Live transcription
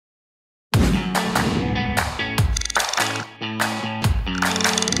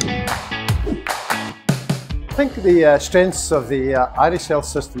think the strengths of the Irish health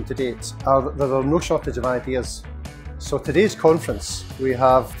system to date are that there are no shortage of ideas. So today's conference, we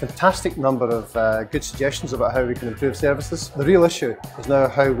have a fantastic number of good suggestions about how we can improve services. The real issue is now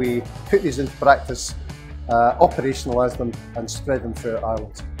how we put these into practice, operationalise them and spread them throughout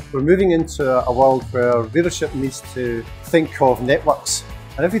Ireland. We're moving into a world where leadership needs to think of networks.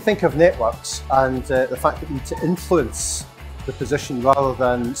 And if we think of networks and the fact that we need to influence the position rather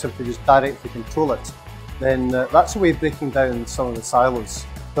than simply just directly control it, then that's a way of breaking down some of the silos.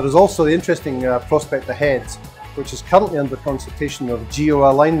 There is also the interesting prospect ahead, which is currently under consultation, of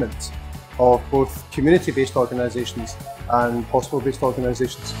geo-alignment of both community-based organisations and hospital-based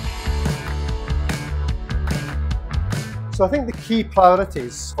organisations. So I think the key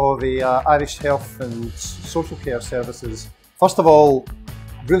priorities for the Irish health and social care services, first of all,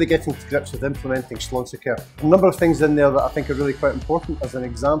 really getting to grips with implementing Sláinte care. A number of things in there that I think are really quite important. As an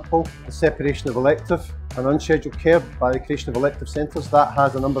example, the separation of elective and unscheduled care by the creation of elective centres. That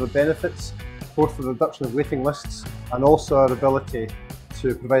has a number of benefits, both the reduction of waiting lists and also our ability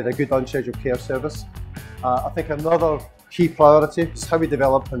to provide a good unscheduled care service. I think another key priority is how we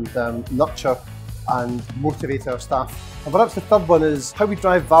develop and nurture and motivate our staff. And perhaps the third one is how we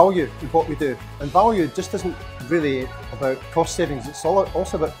drive value in what we do. And value just isn't really about cost savings, it's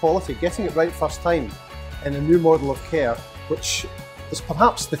also about quality, getting it right first time in a new model of care, which is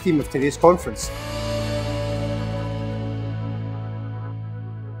perhaps the theme of today's conference.